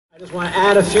I just want to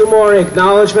add a few more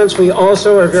acknowledgments. We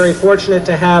also are very fortunate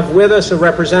to have with us a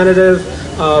representative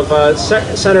of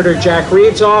Senator Jack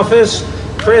Reed's office.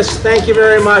 Chris, thank you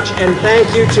very much, and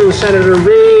thank you to Senator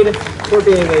Reed for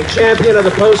being a champion of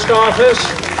the post office.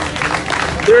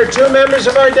 There are two members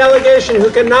of our delegation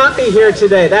who cannot be here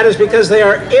today. That is because they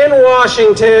are in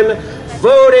Washington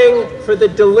voting for the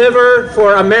Deliver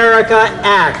for America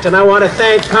Act. And I want to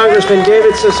thank Congressman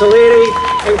David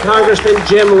Cicilline and Congressman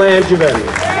Jim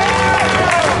Langevin.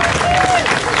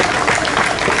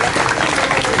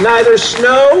 Neither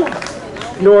snow,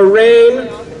 nor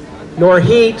rain, nor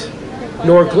heat,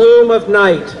 nor gloom of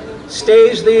night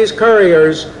stays these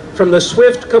couriers from the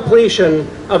swift completion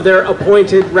of their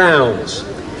appointed rounds.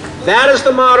 That is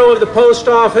the motto of the post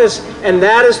office, and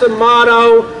that is the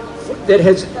motto that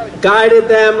has guided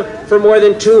them for more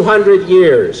than 200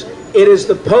 years. It is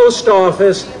the post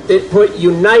office that put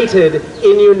United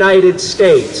in United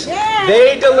States.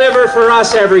 They deliver for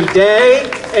us every day,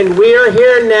 and we're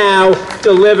here now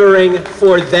delivering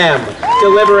for them,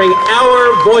 delivering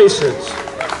our voices.